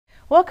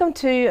Welcome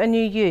to A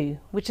New You,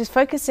 which is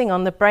focusing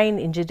on the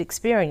brain-injured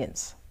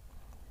experience.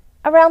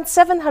 Around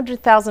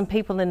 700,000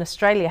 people in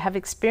Australia have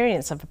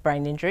experience of a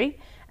brain injury,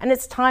 and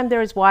it's time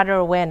there is wider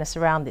awareness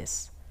around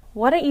this.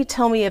 Why don't you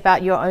tell me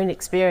about your own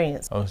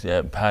experience? I was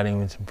out partying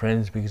with some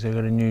friends because I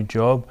got a new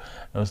job.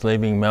 I was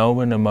leaving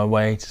Melbourne, and my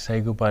way to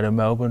say goodbye to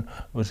Melbourne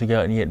was to go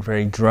out and get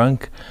very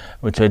drunk,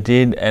 which I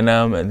did. And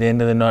at the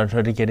end of the night I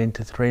tried to get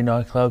into 3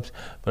 nightclubs,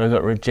 but I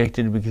got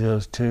rejected because I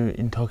was too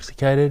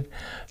intoxicated.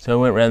 So I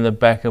went round the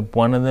back of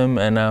one of them,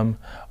 and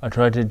I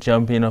tried to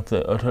jump in I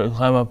tried to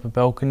climb up a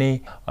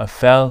balcony. I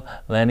fell,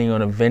 landing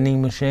on a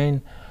vending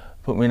machine.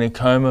 Put me in a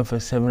coma for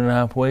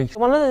 7.5 weeks.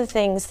 One of the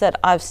things that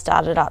I've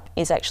started up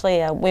is actually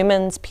a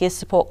women's peer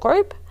support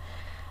group.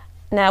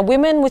 Now,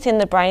 women within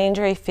the brain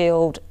injury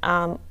field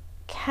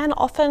can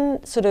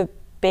often sort of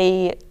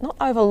be not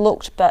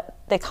overlooked, but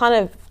they're kind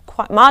of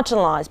quite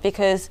marginalised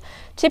because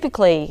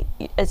typically,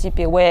 as you'd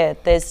be aware,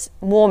 there's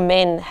more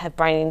men have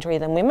brain injury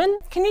than women.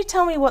 Can you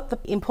tell me what the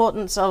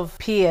importance of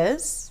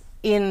peers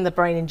in the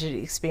brain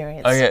injury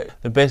experience? Okay,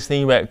 the best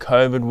thing about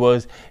COVID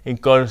was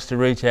it got us to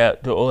reach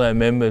out to all our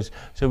members.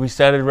 So we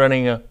started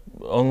running an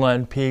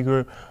online peer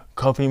group,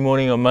 coffee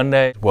morning on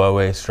Monday. While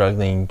we're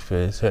struggling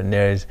for certain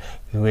areas,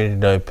 because we need to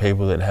know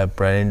people that have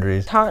brain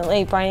injuries.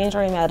 Currently, Brain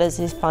Injury Matters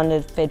is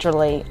funded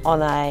federally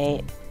on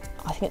I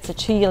think it's a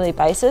 2-yearly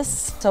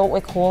basis. So what we're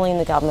calling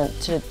the government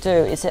to do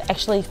is to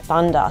actually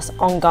fund us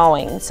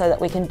ongoing so that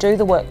we can do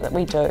the work that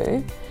we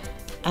do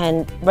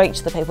and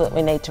reach the people that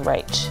we need to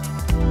reach.